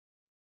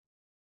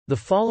The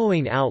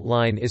following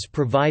outline is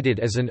provided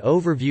as an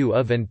overview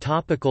of and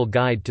topical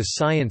guide to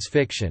science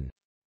fiction.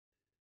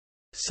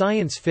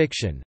 Science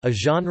fiction, a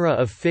genre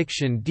of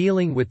fiction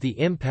dealing with the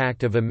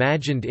impact of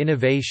imagined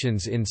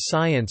innovations in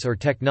science or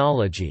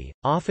technology,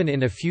 often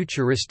in a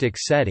futuristic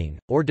setting,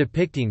 or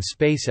depicting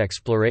space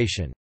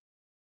exploration.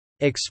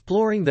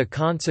 Exploring the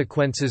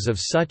consequences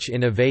of such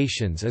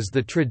innovations is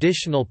the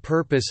traditional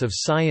purpose of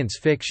science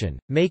fiction,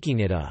 making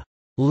it a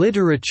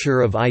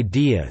literature of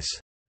ideas.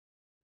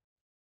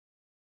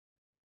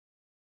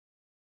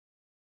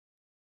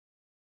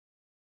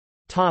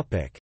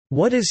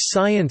 What is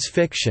science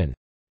fiction?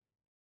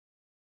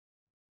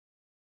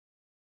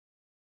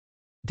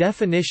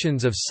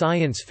 Definitions of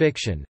science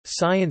fiction.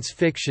 Science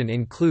fiction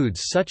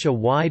includes such a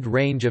wide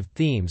range of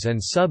themes and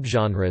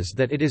subgenres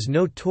that it is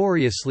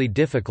notoriously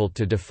difficult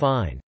to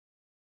define.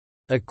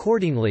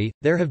 Accordingly,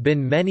 there have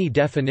been many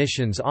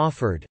definitions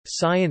offered.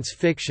 Science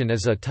fiction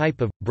is a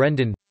type of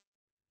Brendan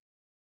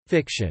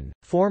fiction,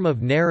 form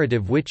of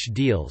narrative which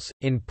deals,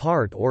 in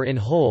part or in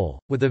whole,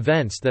 with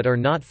events that are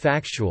not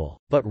factual,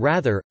 but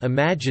rather,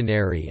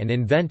 imaginary and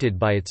invented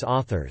by its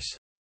authors.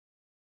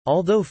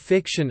 Although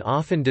fiction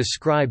often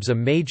describes a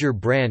major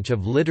branch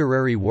of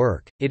literary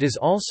work, it is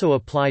also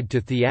applied to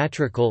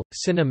theatrical,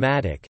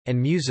 cinematic,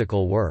 and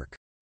musical work.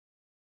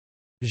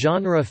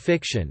 Genre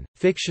fiction,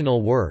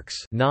 fictional works,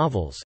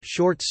 novels,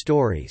 short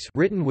stories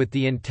written with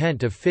the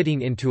intent of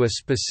fitting into a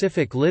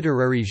specific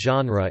literary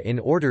genre in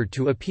order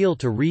to appeal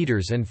to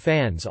readers and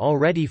fans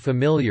already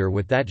familiar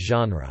with that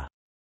genre.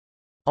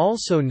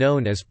 Also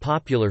known as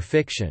popular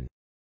fiction.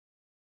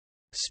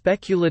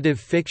 Speculative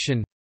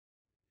fiction.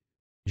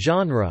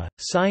 Genre: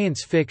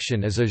 science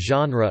fiction is a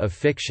genre of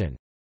fiction.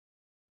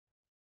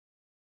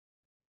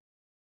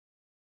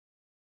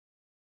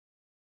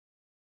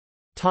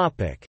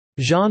 Topic: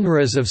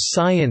 Genres of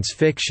science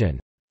fiction.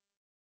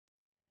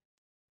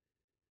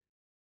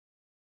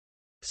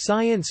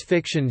 Science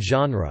fiction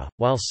genre.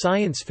 While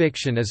science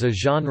fiction is a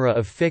genre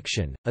of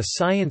fiction, a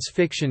science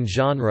fiction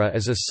genre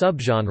is a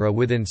subgenre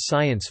within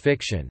science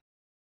fiction.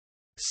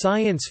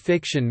 Science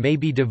fiction may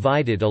be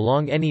divided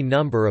along any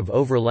number of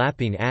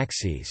overlapping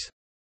axes.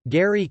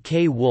 Gary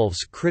K.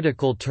 Wolfe's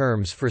critical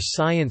terms for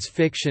science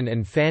fiction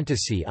and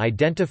fantasy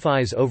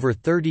identifies over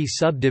 30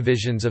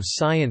 subdivisions of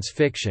science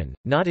fiction,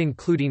 not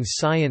including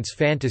science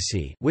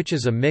fantasy, which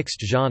is a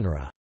mixed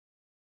genre.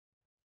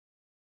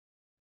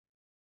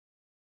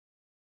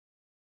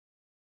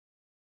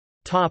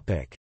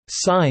 Topic: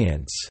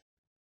 Science.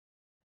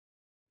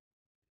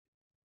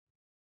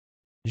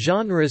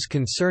 Genres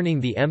concerning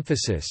the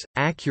emphasis,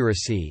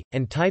 accuracy,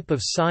 and type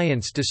of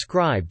science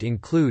described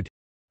include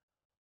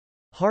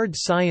hard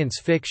science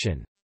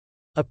fiction,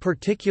 a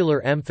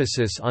particular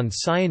emphasis on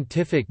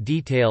scientific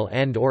detail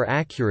and/or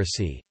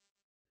accuracy.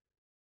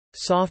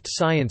 Soft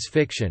science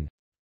fiction,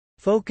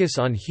 focus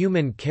on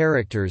human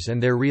characters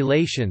and their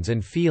relations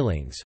and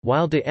feelings,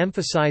 while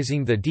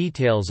de-emphasizing the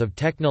details of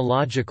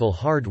technological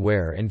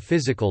hardware and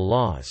physical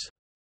laws.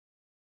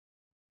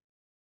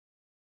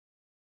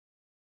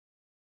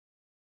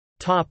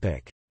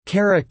 Topic: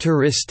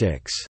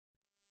 Characteristics.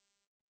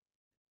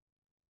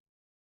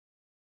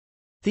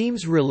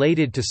 Themes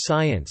related to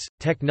science,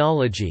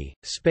 technology,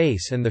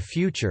 space and the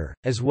future,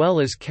 as well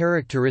as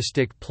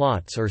characteristic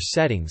plots or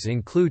settings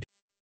include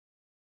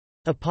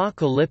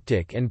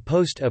apocalyptic and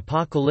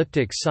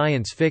post-apocalyptic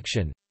science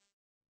fiction,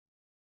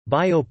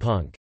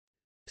 biopunk,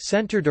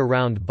 centered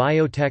around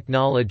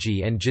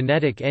biotechnology and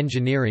genetic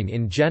engineering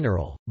in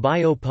general.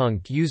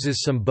 Biopunk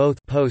uses some both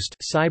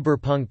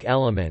post-cyberpunk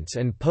elements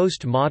and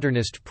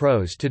post-modernist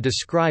prose to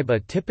describe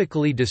a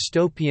typically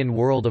dystopian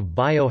world of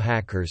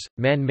biohackers,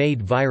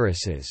 man-made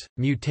viruses,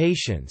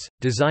 mutations,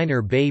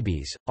 designer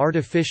babies,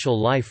 artificial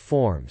life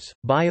forms,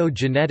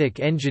 biogenetic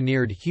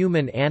engineered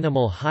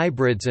human-animal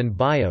hybrids and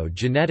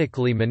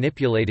biogenetically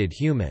manipulated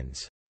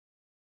humans.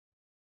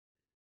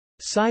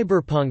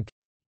 Cyberpunk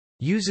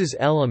uses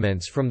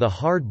elements from the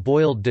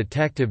hard-boiled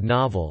detective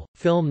novel,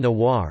 film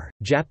noir,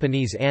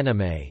 Japanese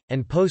anime,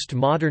 and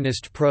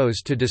postmodernist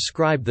prose to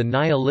describe the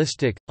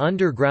nihilistic,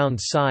 underground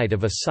side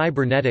of a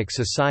cybernetic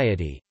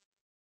society.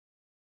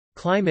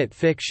 Climate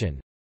fiction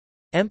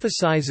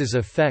emphasizes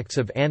effects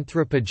of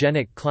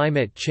anthropogenic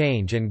climate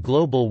change and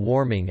global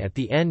warming at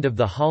the end of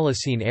the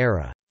Holocene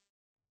era.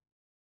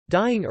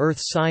 Dying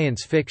Earth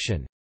science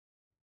fiction.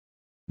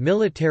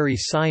 Military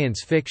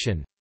science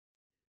fiction.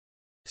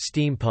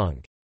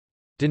 Steampunk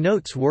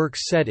denotes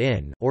works set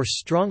in or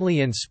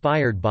strongly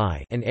inspired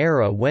by an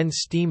era when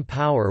steam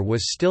power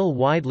was still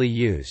widely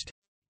used,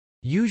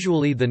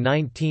 usually the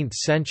 19th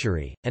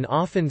century, and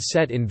often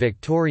set in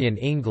Victorian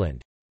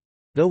England,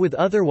 though with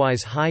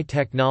otherwise high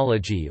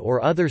technology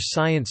or other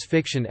science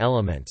fiction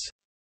elements.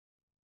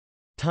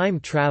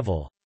 Time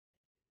travel,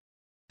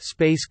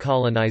 space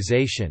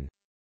colonization,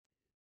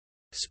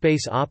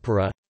 space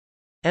opera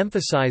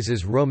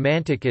emphasizes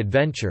romantic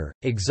adventure,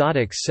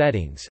 exotic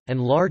settings, and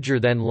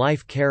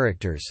larger-than-life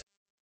characters.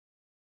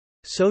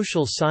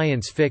 Social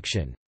science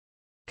fiction,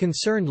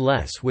 concerned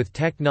less with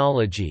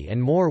technology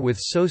and more with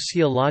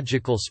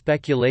sociological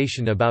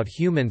speculation about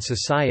human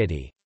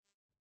society.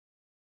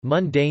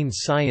 Mundane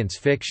science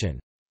fiction.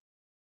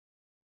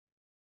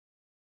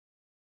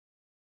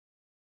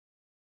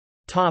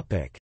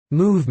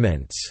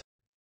 Movements.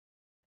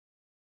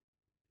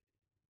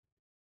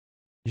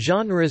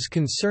 Genres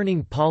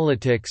concerning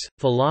politics,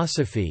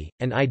 philosophy,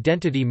 and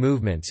identity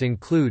movements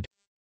include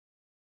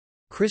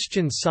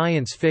Christian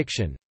science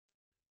fiction,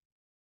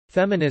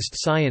 feminist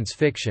science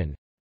fiction,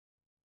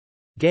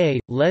 gay,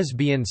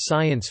 lesbian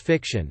science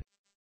fiction,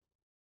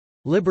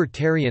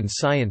 libertarian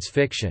science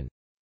fiction.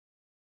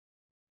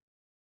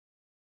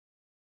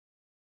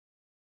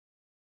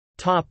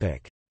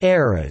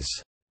 Eras.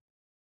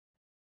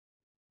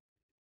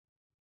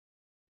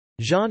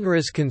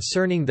 Genres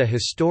concerning the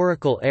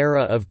historical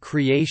era of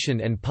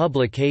creation and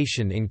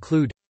publication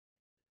include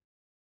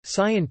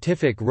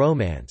scientific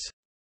romance,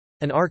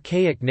 an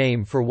archaic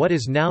name for what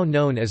is now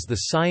known as the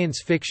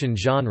science fiction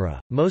genre,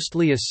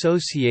 mostly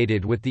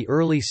associated with the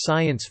early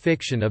science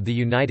fiction of the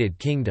United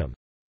Kingdom.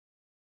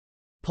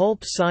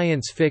 Pulp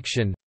science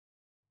fiction,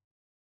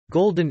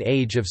 Golden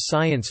Age of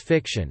science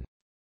fiction,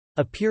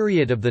 a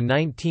period of the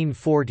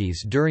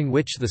 1940s during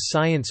which the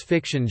science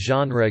fiction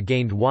genre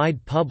gained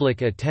wide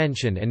public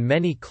attention and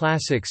many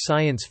classic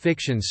science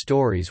fiction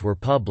stories were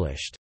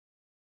published.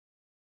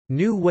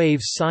 New Wave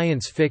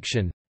science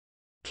fiction,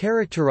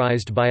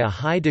 characterized by a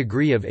high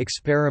degree of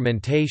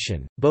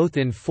experimentation, both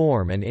in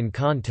form and in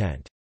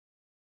content.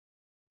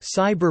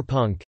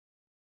 Cyberpunk,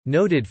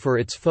 noted for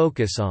its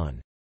focus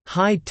on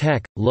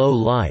high-tech,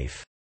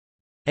 low-life,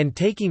 and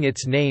taking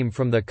its name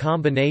from the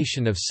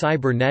combination of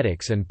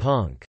cybernetics and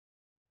punk.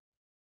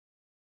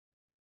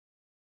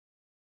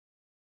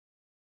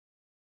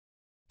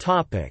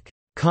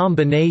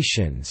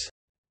 Combinations.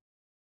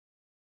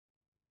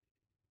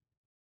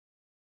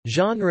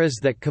 Genres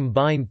that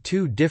combine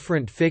two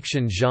different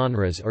fiction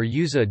genres or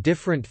use a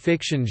different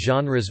fiction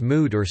genre's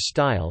mood or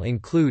style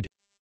include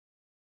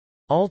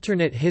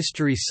alternate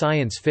history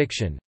science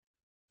fiction,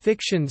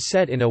 fiction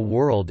set in a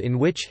world in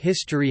which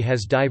history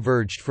has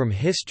diverged from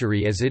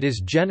history as it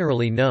is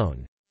generally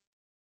known,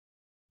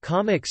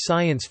 comic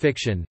science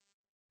fiction,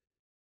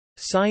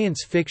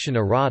 science fiction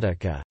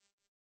erotica,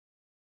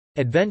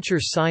 adventure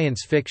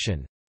science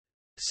fiction.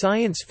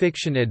 Science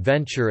fiction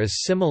adventure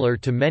is similar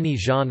to many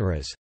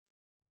genres.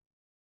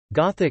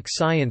 Gothic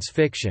science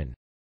fiction,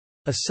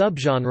 a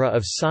subgenre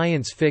of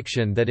science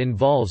fiction that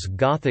involves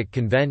Gothic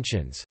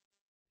conventions.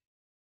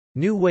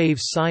 New Wave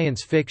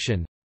science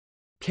fiction,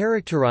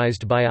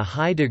 characterized by a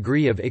high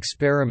degree of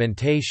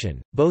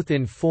experimentation, both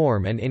in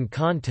form and in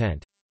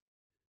content.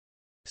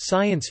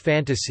 Science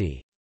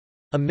fantasy,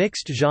 a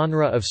mixed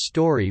genre of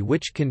story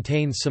which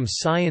contains some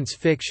science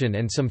fiction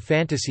and some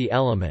fantasy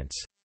elements.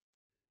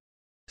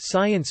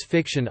 Science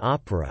fiction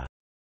opera,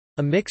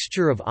 a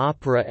mixture of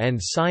opera and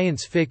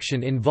science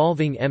fiction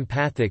involving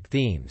empathic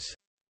themes.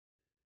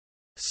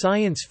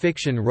 Science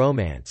fiction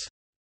romance,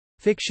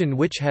 fiction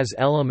which has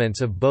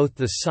elements of both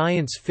the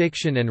science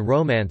fiction and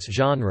romance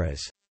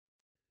genres.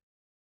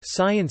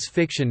 Science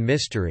fiction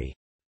mystery,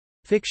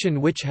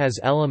 fiction which has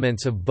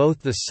elements of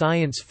both the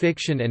science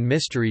fiction and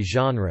mystery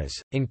genres,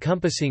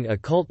 encompassing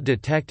occult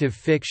detective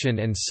fiction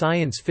and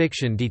science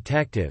fiction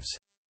detectives.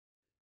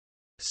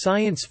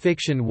 Science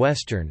fiction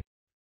western,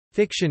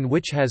 fiction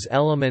which has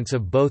elements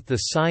of both the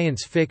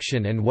science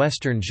fiction and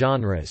western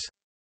genres.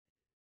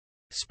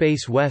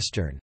 Space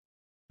western,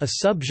 a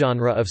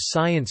subgenre of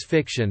science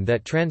fiction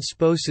that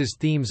transposes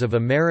themes of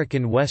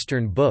American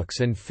Western books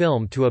and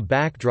film to a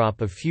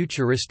backdrop of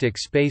futuristic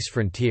space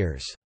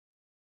frontiers.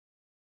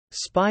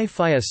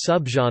 Spy-fi, a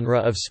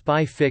subgenre of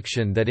spy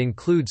fiction that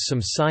includes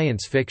some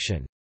science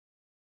fiction.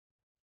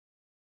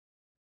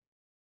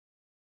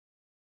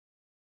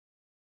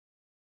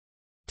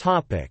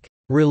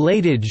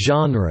 Related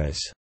genres.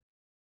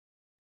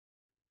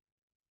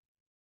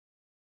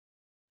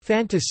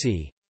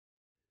 Fantasy,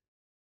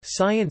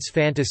 science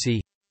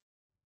fantasy,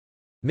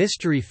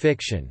 mystery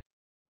fiction,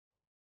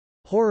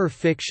 horror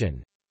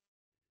fiction,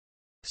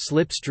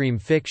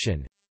 slipstream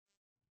fiction,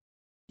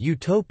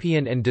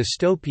 utopian and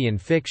dystopian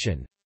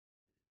fiction,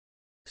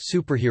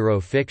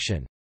 superhero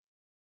fiction.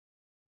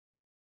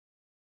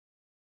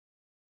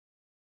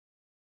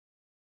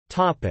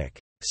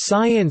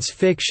 Science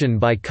fiction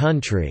by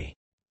country.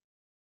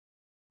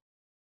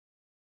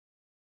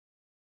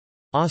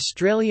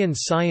 Australian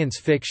science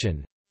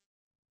fiction,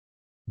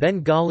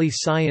 Bengali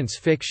science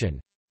fiction,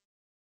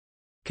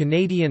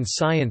 Canadian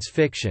science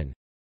fiction,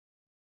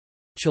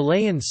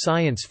 Chilean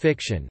science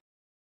fiction,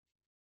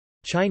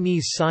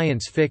 Chinese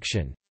science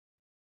fiction,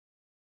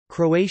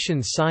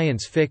 Croatian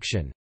science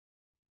fiction,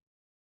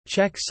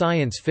 Czech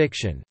science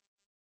fiction,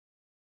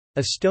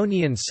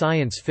 Estonian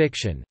science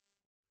fiction,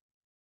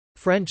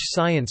 French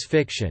science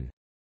fiction,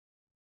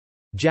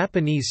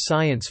 Japanese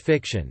science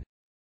fiction,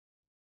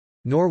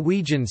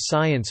 Norwegian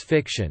science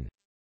fiction,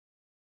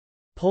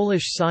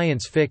 Polish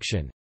science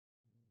fiction,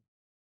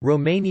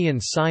 Romanian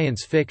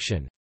science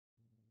fiction,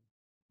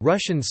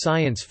 Russian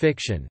science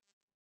fiction,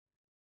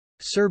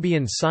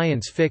 Serbian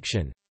science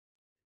fiction,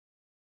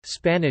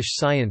 Spanish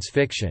science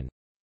fiction.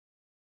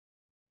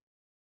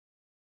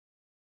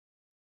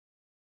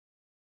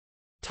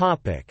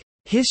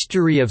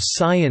 History of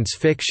science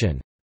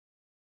fiction.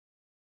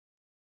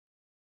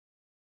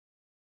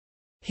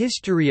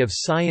 History of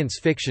science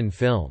fiction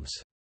films.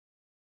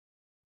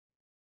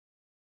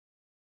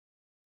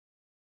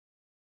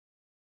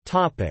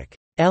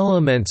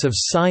 Elements of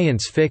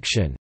science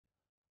fiction.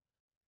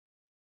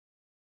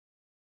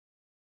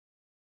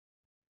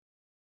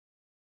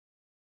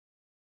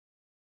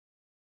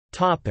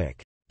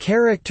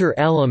 Character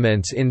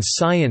elements in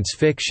science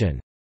fiction.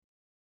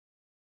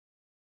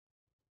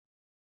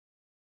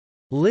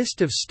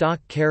 List of stock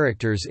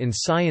characters in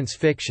science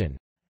fiction.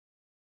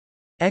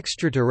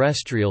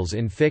 Extraterrestrials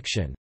in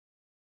fiction.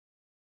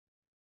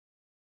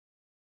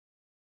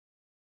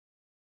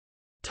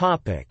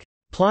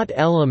 Plot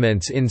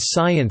elements in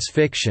science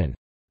fiction.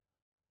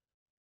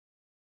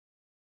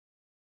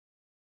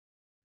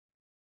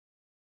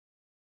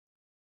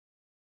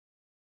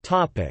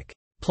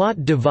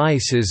 Plot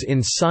devices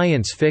in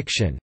science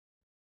fiction.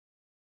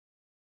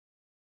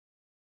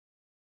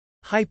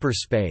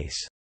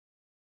 Hyperspace.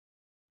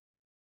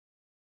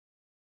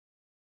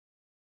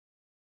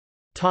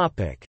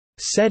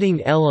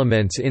 Setting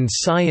elements in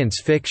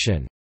science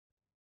fiction.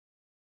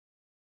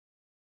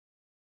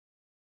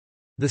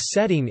 The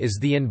setting is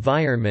the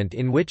environment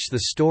in which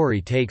the story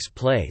takes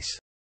place.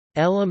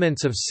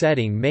 Elements of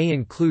setting may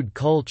include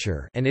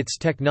culture and its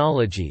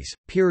technologies,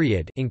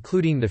 period,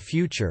 including the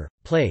future,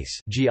 place,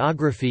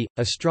 geography,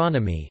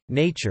 astronomy,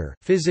 nature,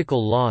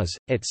 physical laws,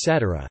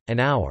 etc.,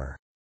 and hour.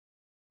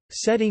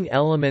 Setting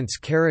elements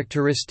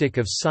characteristic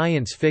of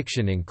science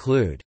fiction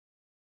include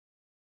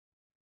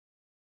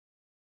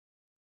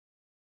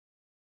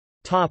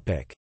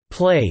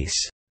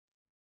place.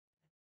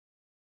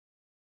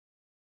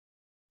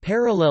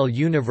 Parallel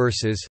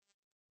universes.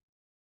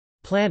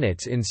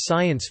 Planets in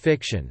science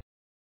fiction.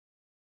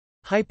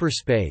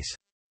 Hyperspace.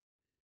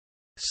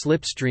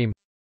 Slipstream.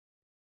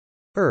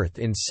 Earth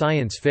in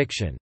science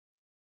fiction.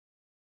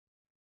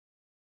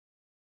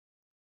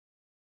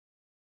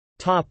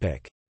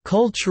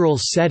 Cultural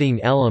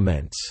setting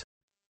elements.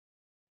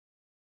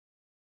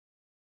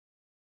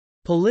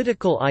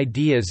 Political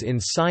ideas in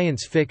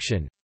science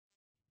fiction.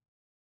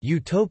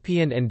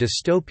 Utopian and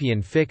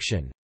dystopian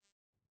fiction.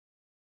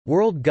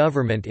 World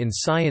government in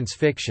science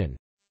fiction.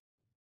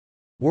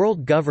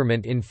 World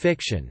government in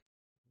fiction.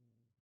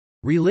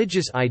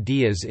 Religious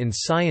ideas in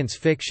science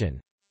fiction.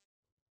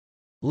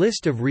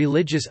 List of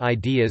religious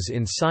ideas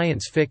in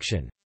science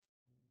fiction.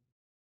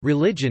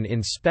 Religion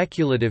in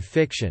speculative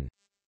fiction.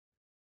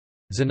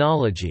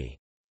 Xenology.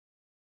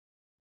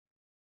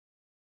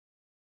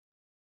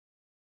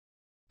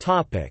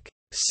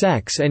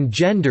 Sex and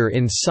gender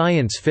in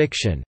science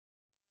fiction.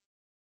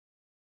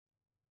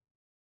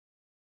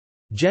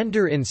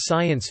 Gender in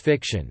science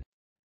fiction.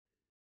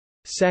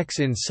 Sex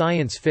in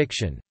science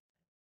fiction.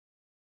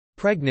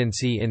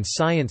 Pregnancy in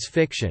science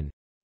fiction.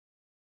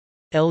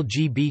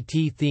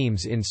 LGBT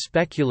themes in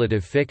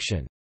speculative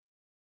fiction.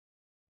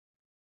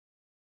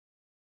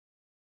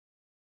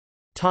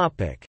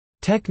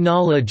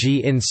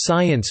 Technology in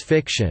science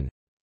fiction.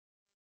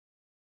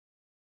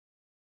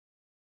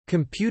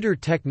 Computer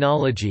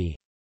technology.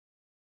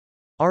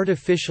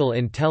 Artificial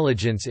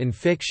intelligence in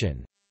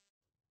fiction.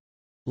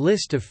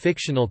 List of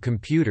fictional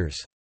computers.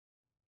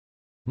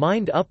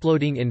 Mind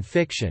uploading in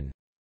fiction.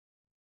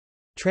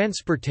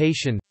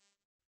 Transportation.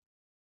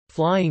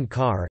 Flying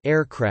car,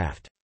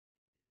 aircraft.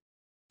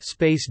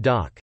 Space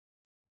dock.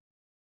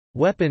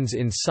 Weapons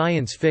in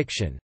science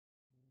fiction.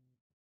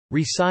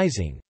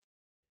 Resizing.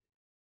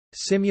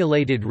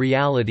 Simulated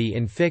reality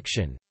in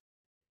fiction.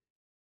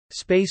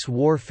 Space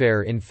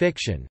warfare in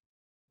fiction.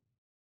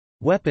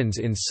 Weapons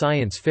in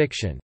science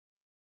fiction.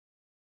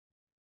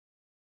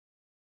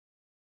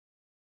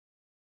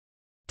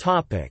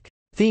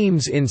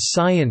 Themes in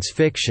science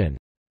fiction.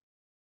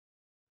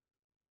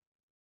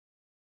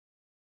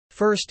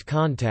 First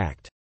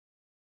contact.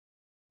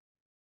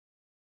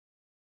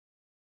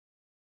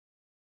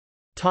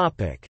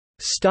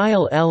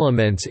 Style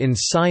elements in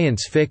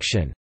science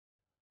fiction.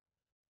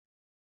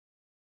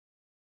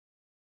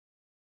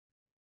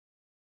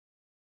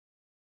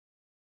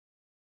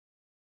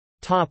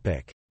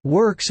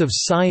 Works of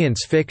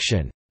science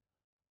fiction.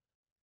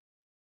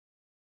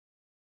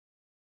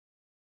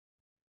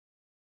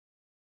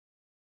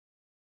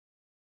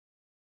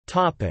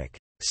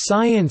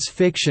 Science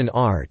fiction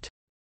art.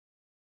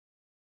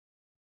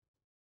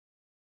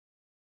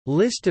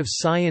 List of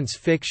science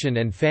fiction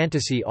and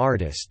fantasy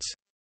artists.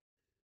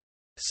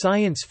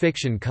 Science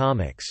fiction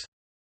comics.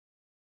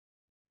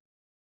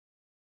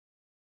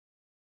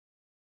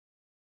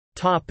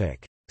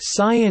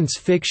 Science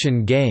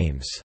fiction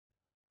games.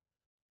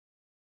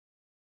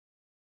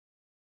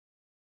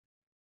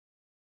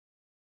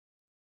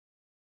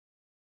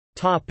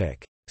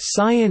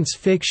 Science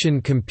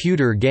fiction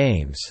computer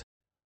games.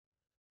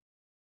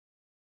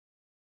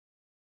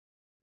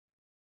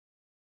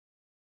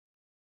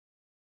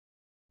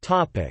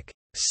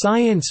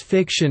 Science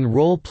fiction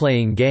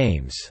role-playing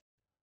games.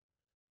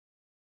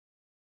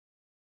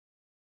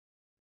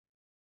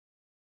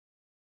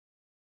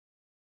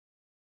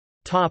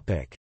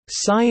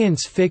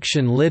 Science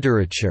fiction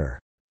literature.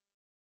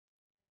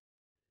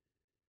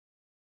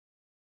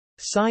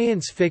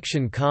 Science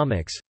fiction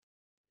comics.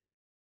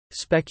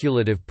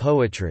 Speculative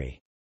poetry.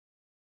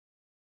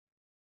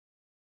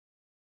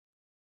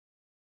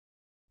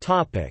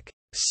 Topic: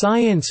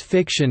 Science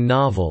fiction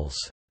novels.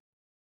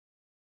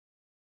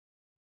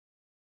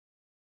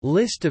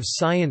 List of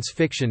science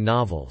fiction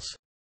novels.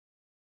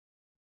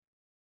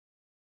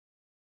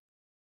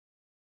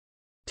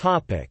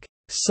 Topic: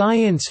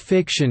 Science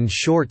fiction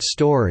short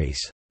stories.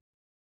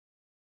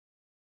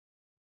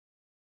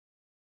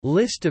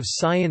 List of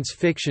science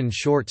fiction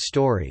short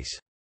stories.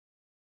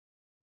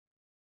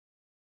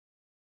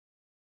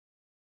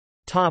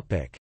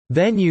 Topic: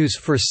 Venues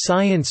for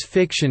science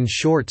fiction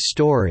short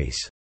stories.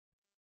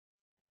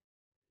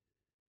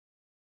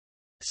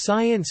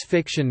 Science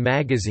Fiction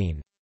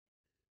Magazine.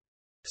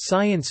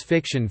 Science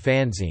Fiction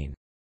Fanzine.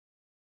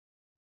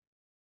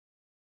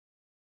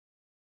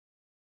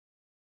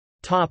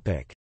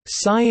 Topic: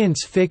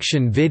 Science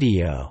fiction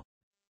video.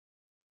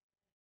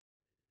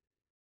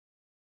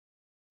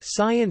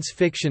 Science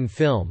fiction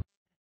film.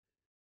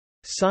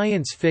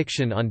 Science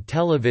fiction on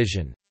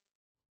television.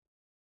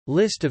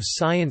 List of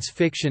science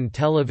fiction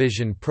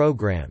television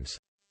programs.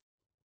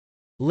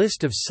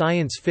 List of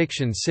science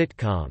fiction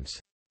sitcoms.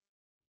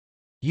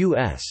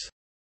 U.S.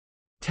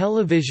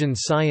 television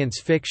science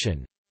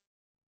fiction.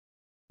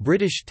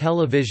 British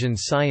television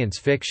science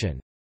fiction.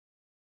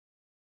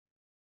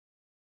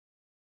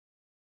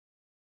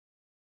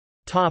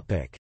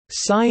 Topic: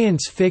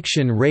 Science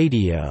fiction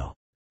radio.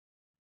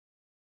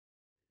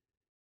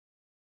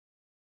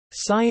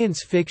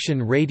 Science fiction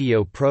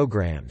radio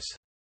programs.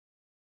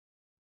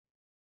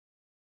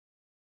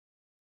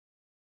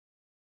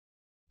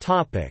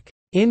 Topic: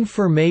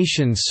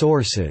 Information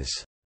sources.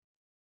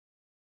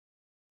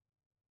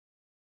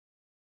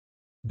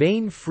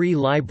 Baen Free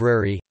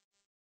Library.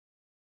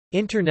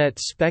 Internet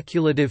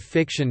Speculative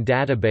Fiction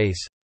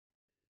Database.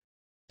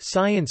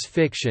 Science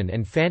Fiction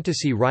and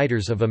Fantasy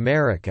Writers of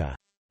America.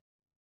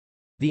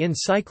 The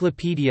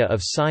Encyclopedia of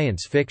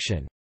Science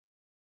Fiction.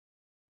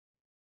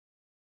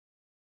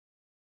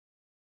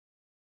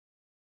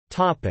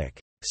 Topic: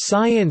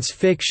 Science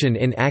fiction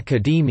in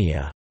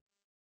academia.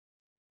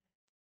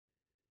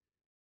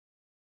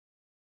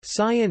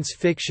 Science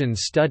fiction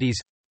studies.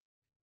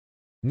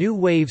 New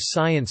Wave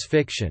Science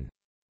Fiction.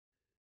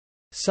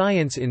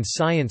 Science in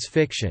Science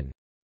Fiction.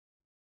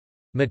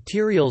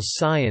 Materials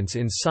Science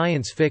in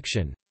Science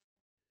Fiction.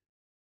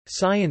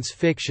 Science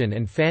fiction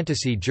and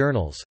fantasy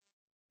journals.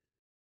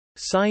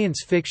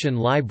 Science fiction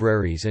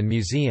libraries and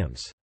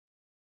museums.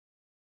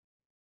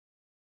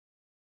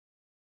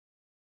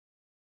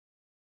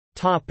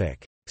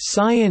 Topic: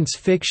 Science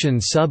fiction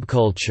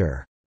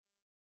subculture.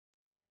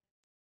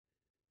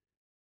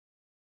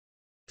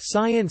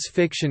 Science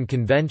fiction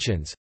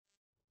conventions.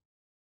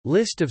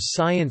 List of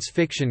science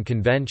fiction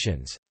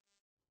conventions.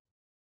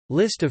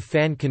 List of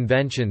fan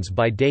conventions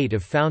by date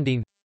of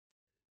founding.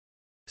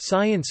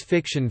 Science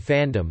fiction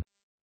fandom.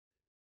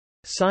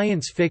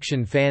 Science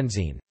fiction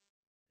fanzine.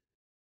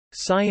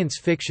 Science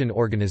fiction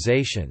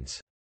organizations.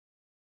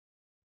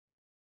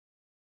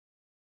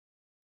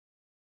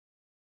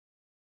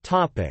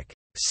 Topic: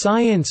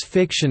 Science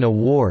fiction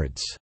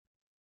awards.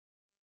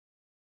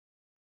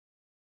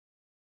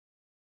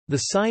 The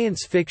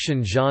science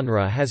fiction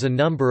genre has a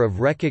number of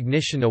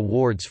recognition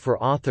awards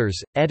for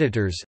authors,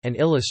 editors, and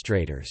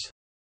illustrators.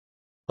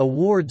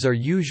 Awards are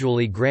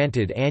usually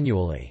granted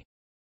annually.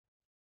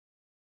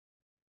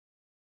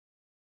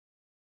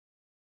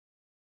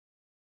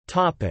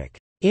 Topic: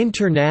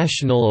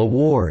 International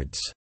awards.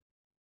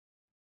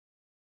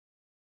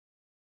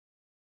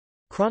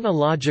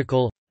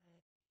 Chronological.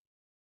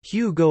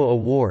 Hugo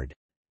Award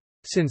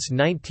since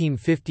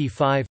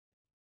 1955.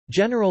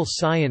 General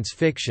Science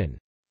Fiction.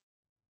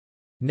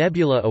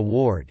 Nebula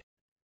Award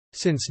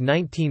since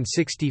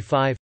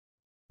 1965.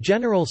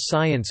 General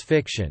Science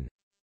Fiction.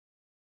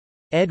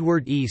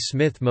 Edward E.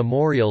 Smith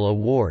Memorial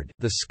Award,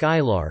 The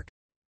Skylark,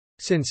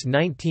 since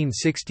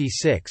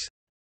 1966.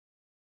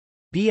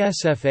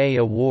 BSFA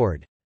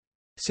Award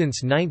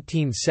since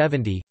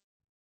 1970.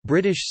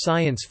 British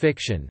Science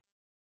Fiction.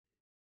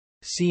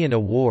 Seiun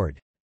Award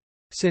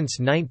since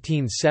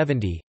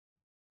 1970.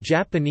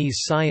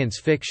 Japanese Science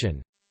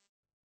Fiction.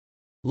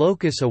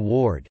 Locus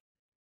Award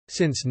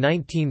since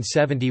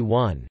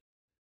 1971.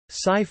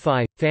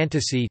 Sci-Fi,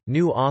 Fantasy,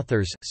 New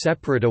Authors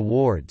separate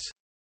awards.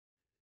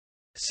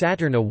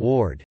 Saturn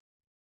Award.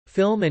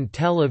 Film and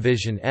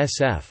Television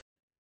SF.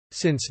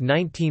 Since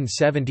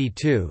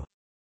 1972.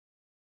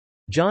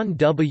 John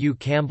W.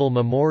 Campbell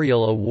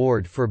Memorial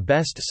Award for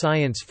Best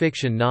Science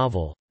Fiction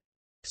Novel.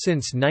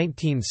 Since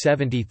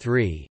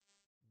 1973.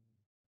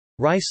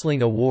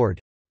 Riesling Award.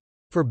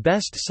 For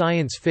Best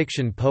Science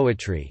Fiction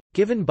Poetry,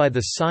 given by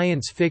the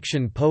Science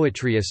Fiction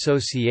Poetry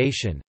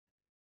Association.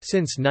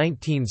 Since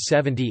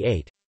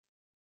 1978.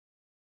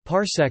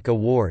 Parsec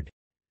Award.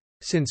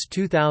 Since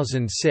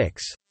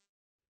 2006.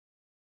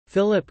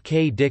 Philip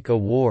K. Dick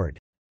Award.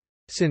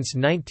 Since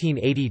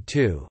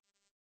 1982.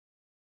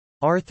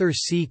 Arthur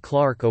C.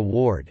 Clarke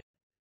Award.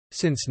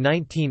 since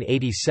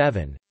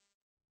 1987.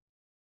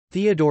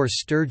 Theodore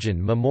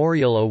Sturgeon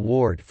Memorial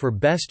Award for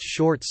Best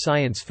Short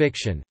Science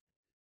Fiction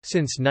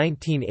since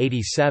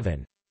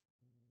 1987.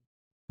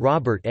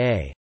 Robert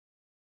A.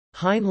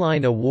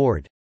 Heinlein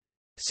Award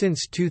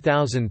since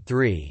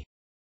 2003.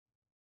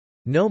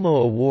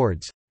 Nomo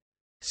Awards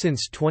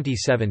since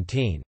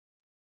 2017.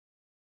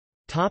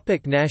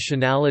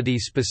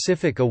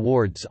 Nationality-specific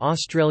awards.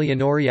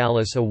 Australian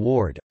Aurealis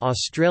Award,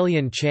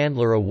 Australian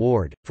Chandler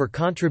Award, for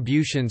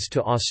contributions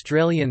to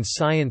Australian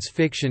science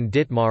fiction.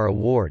 Ditmar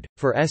Award,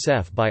 for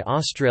SF by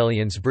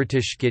Australians.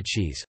 British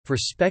Gitches, for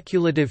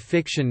speculative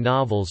fiction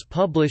novels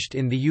published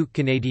in the UK.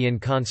 Canadian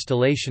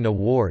Constellation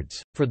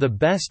Awards, for the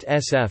best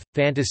SF,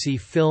 fantasy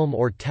film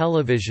or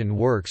television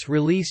works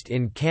released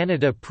in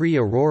Canada. Prix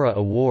Aurora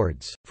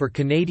Awards, for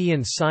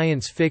Canadian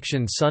Science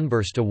Fiction.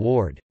 Sunburst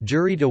Award,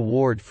 Juried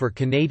Award for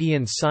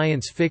Canadian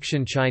Science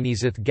Fiction.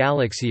 Chineseth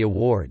Galaxy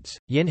Awards,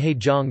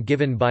 Yinhejong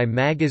given by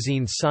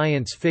magazine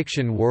Science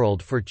Fiction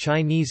World for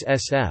Chinese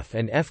SF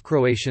and F.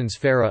 Croatian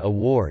Sfera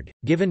Award,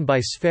 given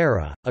by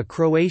Sfera, a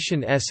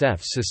Croatian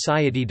SF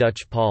society.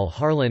 Dutch Paul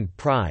Harland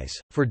Prize,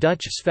 for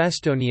Dutch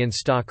Svestonian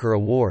Stalker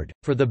Award,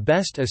 for the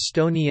best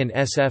Estonian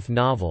SF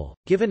novel,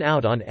 given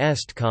out on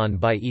Estcon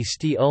by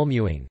Isti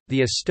Ulmuing,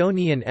 the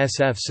Estonian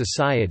SF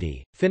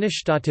Society.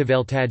 Finnish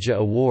Stativeltaja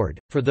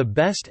Award, for the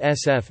best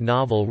SF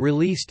novel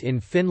released in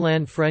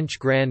Finland. French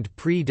Grand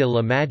Prix de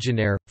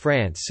l'Imaginaire,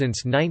 France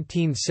since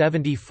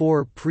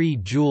 1974. Prix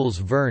Jules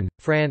Verne,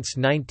 France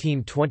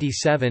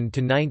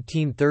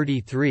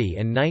 1927–1933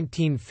 and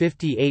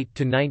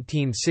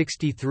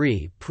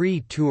 1958–1963.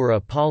 Prix Tour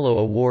Apollo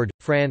Award,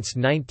 France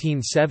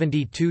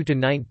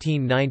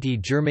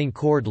 1972–1990.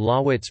 Germancourt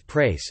Lawitz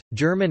Preis,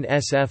 German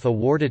SF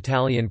Award.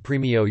 Italian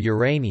Premio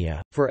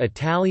Urania, for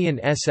Italian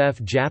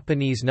SF.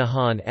 Japanese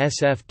Nihon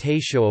SF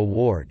Taisho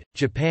Award,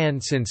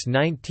 Japan since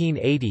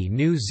 1980.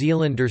 New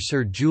Zealander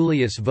Sir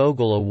Julius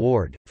Vogel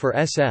Award, for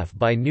SF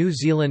by New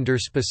Zealander.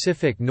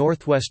 Pacific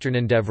Northwestern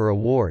Endeavour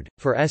Award,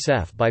 for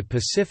SF by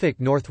Pacific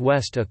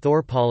Northwest.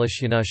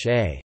 Thorpolisjanusz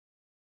A.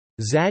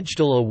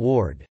 Zajdal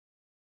Award,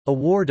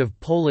 Award of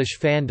Polish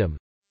Fandom.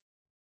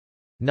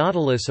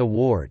 Nautilus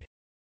Award,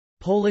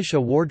 Polish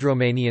Award.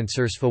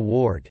 Romaniancerstv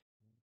Award,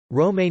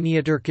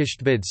 Romania.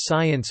 Turkishtbid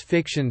Science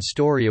Fiction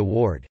Story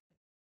Award,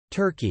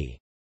 Turkey.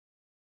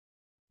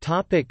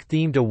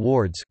 Themed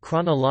awards.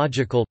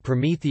 Chronological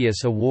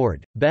Prometheus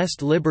Award,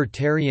 Best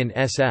Libertarian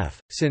SF,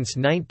 since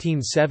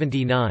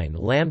 1979.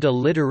 Lambda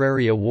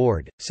Literary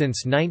Award,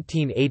 since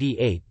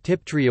 1988.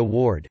 Tiptree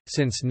Award,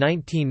 since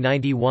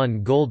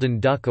 1991. Golden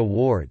Duck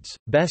Awards,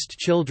 Best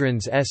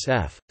Children's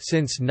SF,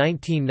 since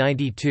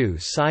 1992.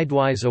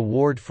 Sidewise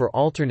Award for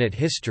Alternate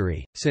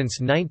History, since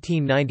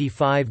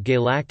 1995.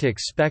 Galactic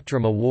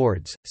Spectrum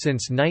Awards,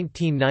 since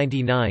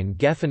 1999.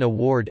 Geffen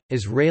Award,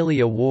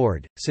 Israeli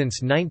Award,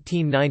 since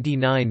 1999.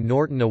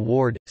 Norton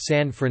Award,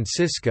 San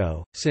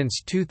Francisco,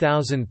 since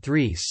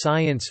 2003.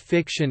 Science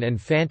Fiction and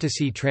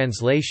Fantasy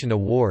Translation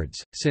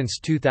Awards, since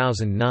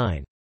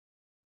 2009.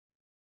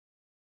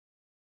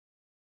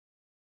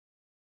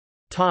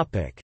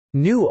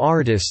 New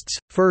Artists,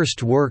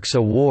 First Works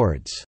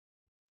Awards.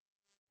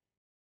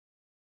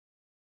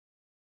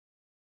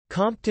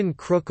 Compton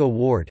Crook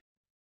Award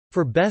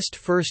for Best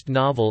First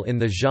Novel in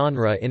the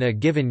Genre in a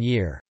Given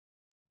Year.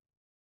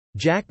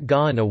 Jack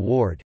Gahan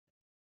Award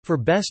for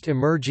Best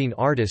Emerging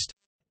Artist.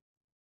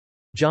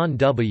 John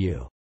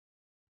W.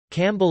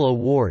 Campbell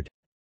Award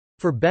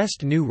for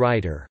Best New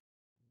Writer.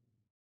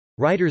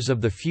 Writers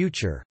of the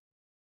Future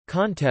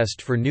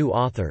Contest for New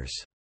Authors.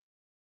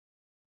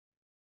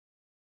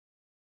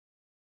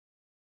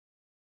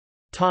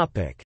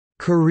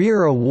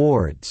 Career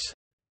Awards.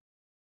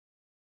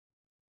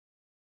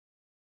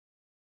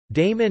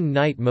 Damon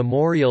Knight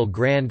Memorial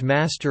Grand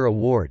Master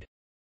Award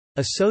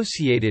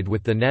associated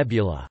with the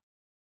Nebula.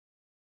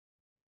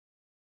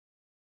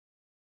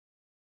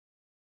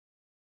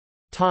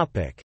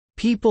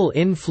 People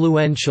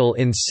influential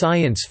in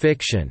science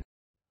fiction.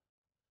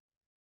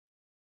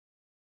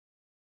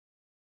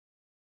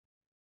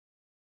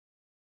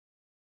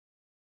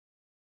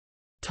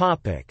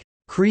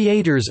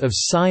 Creators of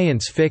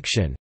science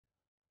fiction.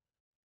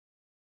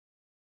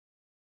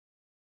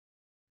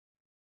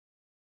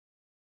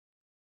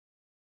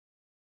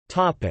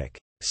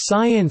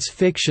 Science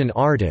fiction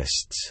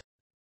artists.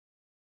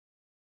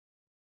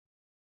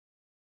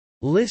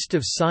 List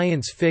of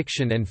science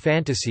fiction and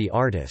fantasy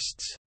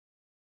artists.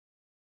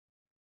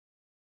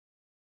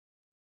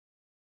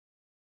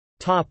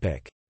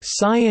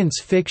 Science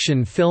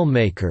fiction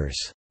filmmakers.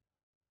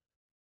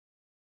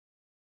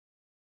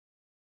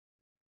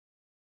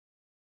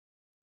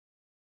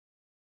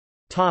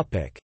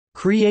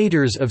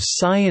 Creators of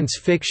science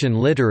fiction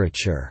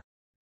literature.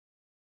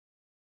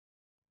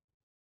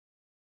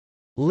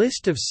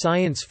 List of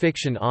science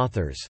fiction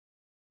authors.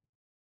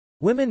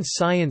 Women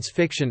science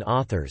fiction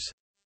authors.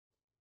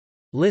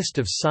 List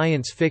of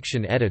science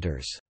fiction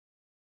editors.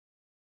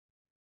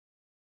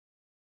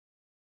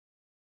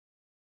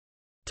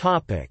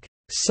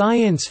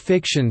 Science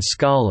fiction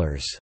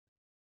scholars.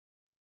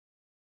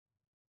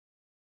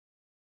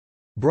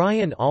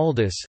 Brian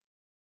Aldiss,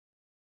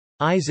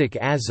 Isaac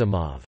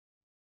Asimov.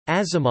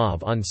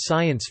 Asimov on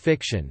science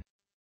fiction.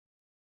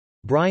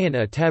 Brian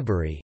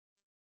Attebery,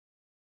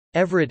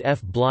 Everett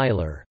F.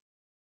 Bleiler,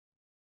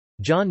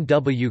 John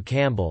W.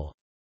 Campbell,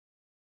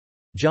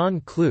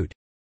 John Clute,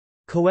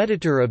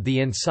 co-editor of the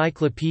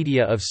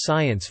Encyclopedia of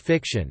Science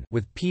Fiction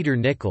with Peter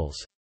Nichols,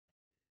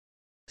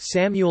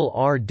 Samuel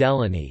R.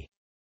 Delany,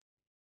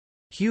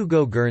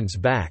 Hugo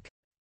Gernsback,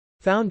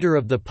 founder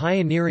of the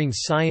pioneering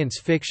science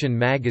fiction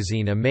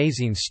magazine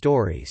Amazing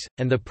Stories,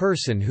 and the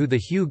person who the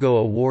Hugo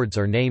Awards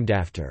are named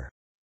after.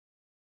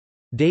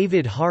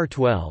 David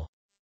Hartwell,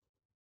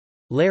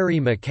 Larry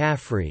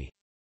McCaffrey,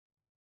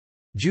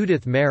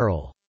 Judith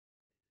Merrill,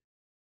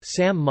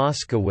 Sam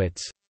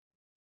Moskowitz,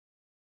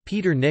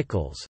 Peter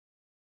Nichols,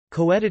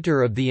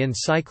 co-editor of the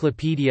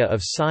Encyclopedia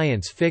of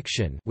Science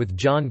Fiction with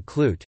John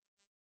Clute,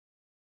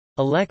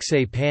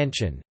 Alexei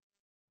Panshin,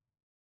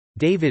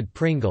 David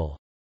Pringle,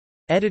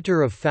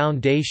 editor of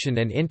Foundation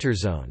and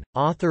Interzone,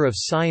 author of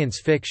Science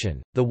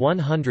Fiction, The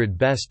 100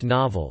 Best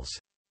Novels,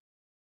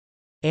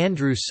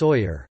 Andrew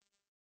Sawyer,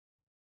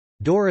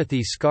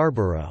 Dorothy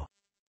Scarborough,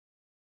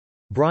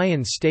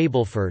 Brian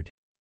Stableford,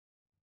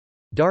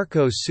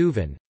 Darko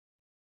Suvin,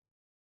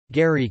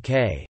 Gary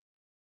K.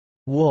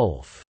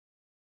 Wolfe.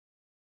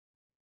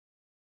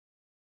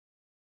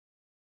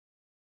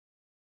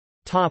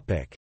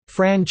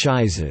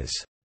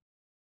 Franchises.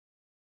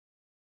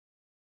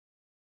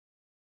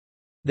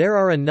 There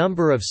are a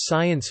number of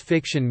science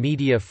fiction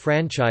media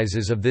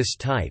franchises of this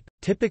type,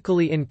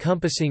 typically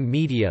encompassing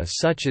media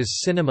such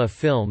as cinema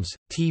films,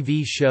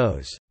 TV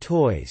shows,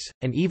 toys,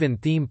 and even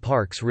theme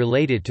parks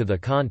related to the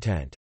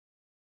content.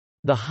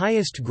 The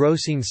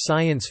highest-grossing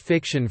science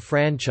fiction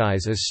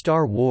franchise is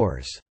Star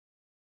Wars.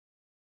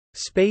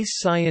 Space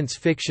science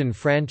fiction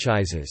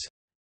franchises: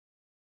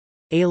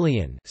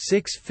 Alien,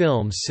 6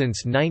 films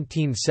since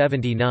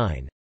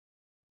 1979.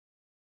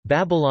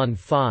 Babylon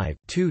 5,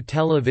 2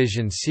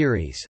 television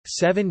series,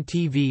 7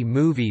 TV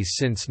movies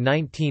since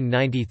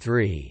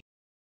 1993.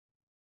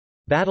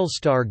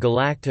 Battlestar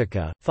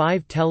Galactica,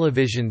 5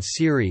 television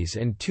series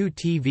and 2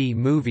 TV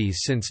movies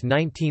since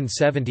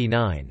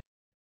 1979.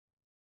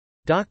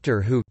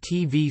 Doctor Who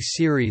TV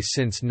series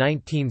since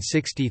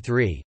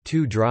 1963,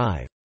 2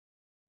 Drive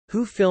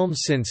Who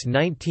films since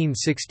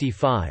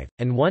 1965,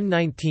 and 1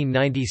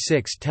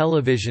 1996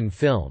 television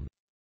film.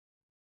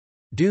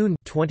 Dune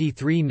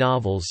 23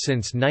 novels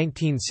since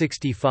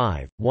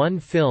 1965, 1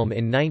 film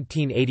in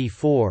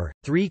 1984,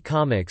 3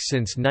 comics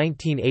since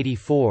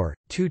 1984,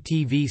 2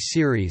 TV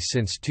series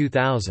since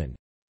 2000.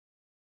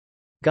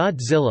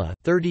 Godzilla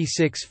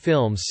 36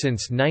 films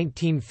since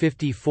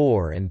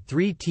 1954 and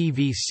 3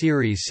 TV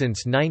series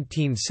since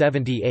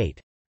 1978.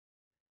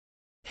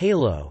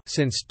 Halo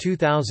since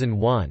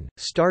 2001,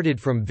 started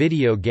from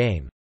video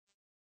game.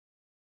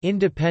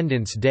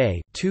 Independence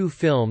Day 2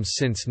 films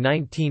since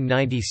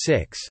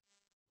 1996.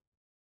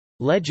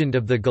 Legend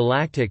of the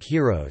Galactic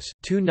Heroes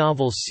 2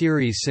 novel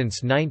series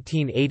since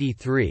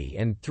 1983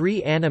 and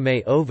 3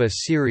 anime OVA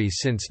series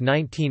since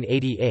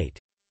 1988.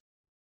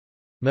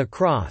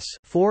 Macross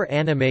 4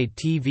 anime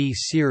TV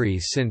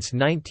series since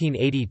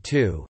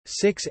 1982,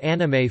 6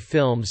 anime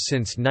films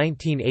since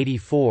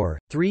 1984,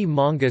 3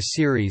 manga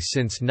series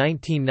since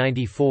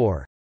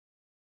 1994.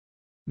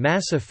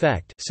 Mass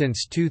Effect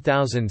since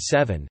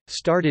 2007,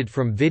 started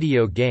from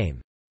video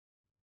game.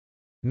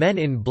 Men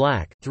in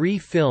Black 3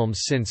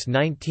 films since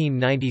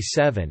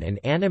 1997 and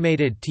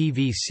animated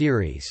TV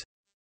series.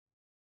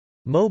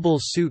 Mobile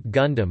Suit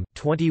Gundam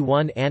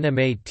 21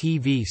 anime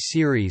TV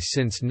series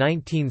since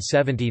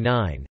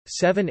 1979,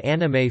 7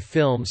 anime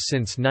films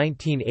since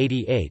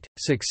 1988,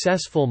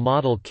 successful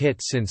model kit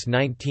since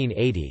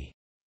 1980.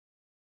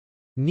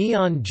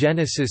 Neon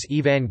Genesis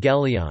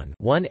Evangelion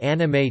 1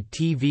 anime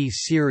TV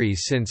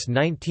series since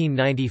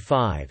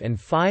 1995 and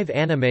 5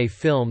 anime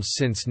films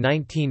since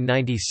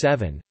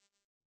 1997.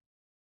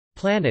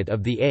 Planet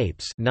of the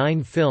Apes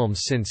 9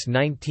 films since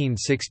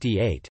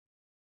 1968.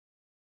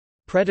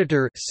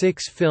 Predator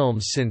 6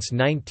 films since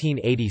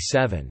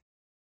 1987.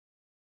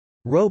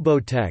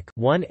 Robotech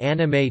 1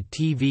 anime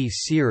TV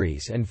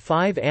series and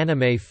 5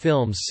 anime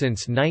films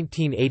since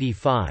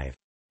 1985.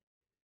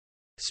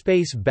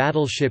 Space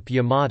Battleship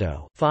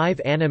Yamato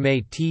 5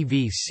 anime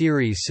TV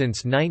series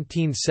since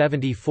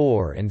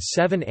 1974 and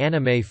 7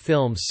 anime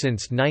films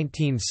since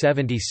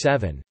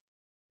 1977.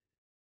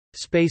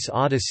 Space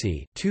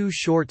Odyssey 2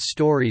 short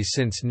stories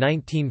since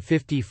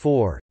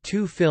 1954,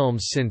 2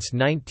 films since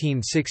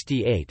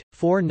 1968,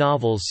 4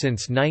 novels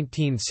since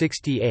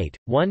 1968,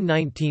 1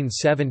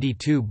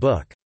 1972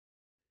 book.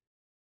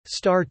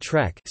 Star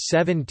Trek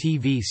 7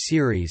 TV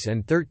series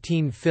and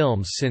 13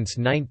 films since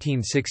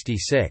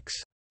 1966.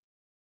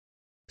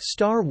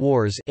 Star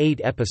Wars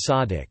 8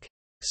 episodic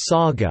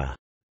saga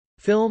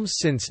films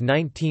since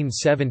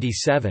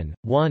 1977,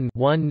 1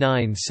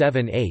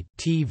 1978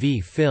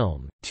 TV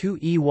film, 2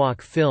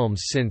 Ewok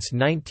films since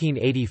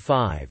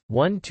 1985,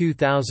 1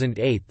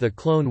 2008 The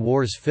Clone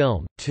Wars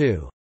film,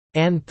 2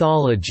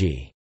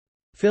 anthology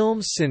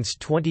Films since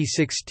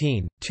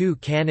 2016, 2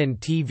 Canon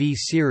TV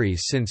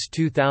series since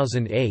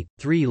 2008,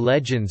 3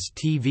 Legends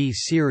TV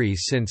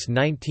series since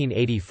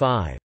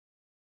 1985.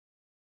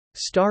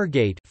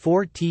 Stargate,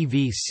 4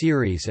 TV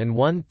series and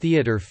 1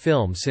 theater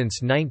film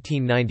since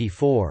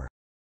 1994.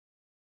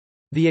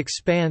 The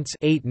Expanse,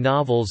 8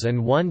 novels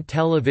and 1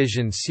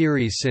 television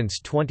series since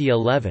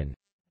 2011.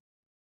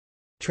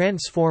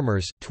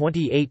 Transformers,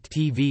 28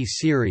 TV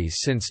series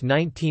since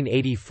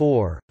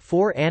 1984,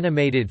 4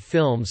 animated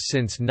films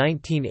since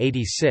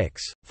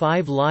 1986,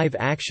 5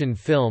 live-action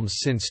films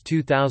since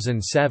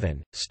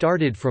 2007,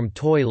 started from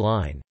Toy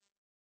Line.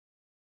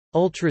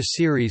 Ultra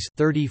Series,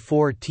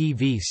 34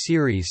 TV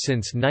series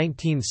since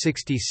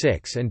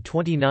 1966 and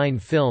 29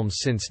 films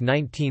since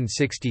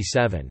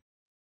 1967.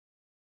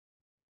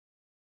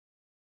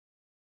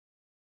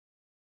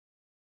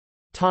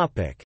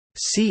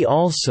 See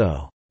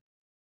also: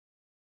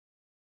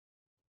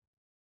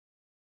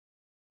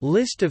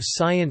 List of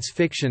science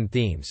fiction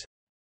themes,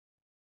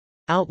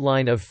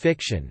 Outline of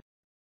fiction,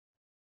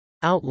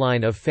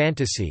 Outline of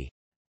fantasy,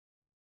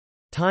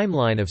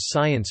 Timeline of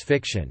science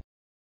fiction.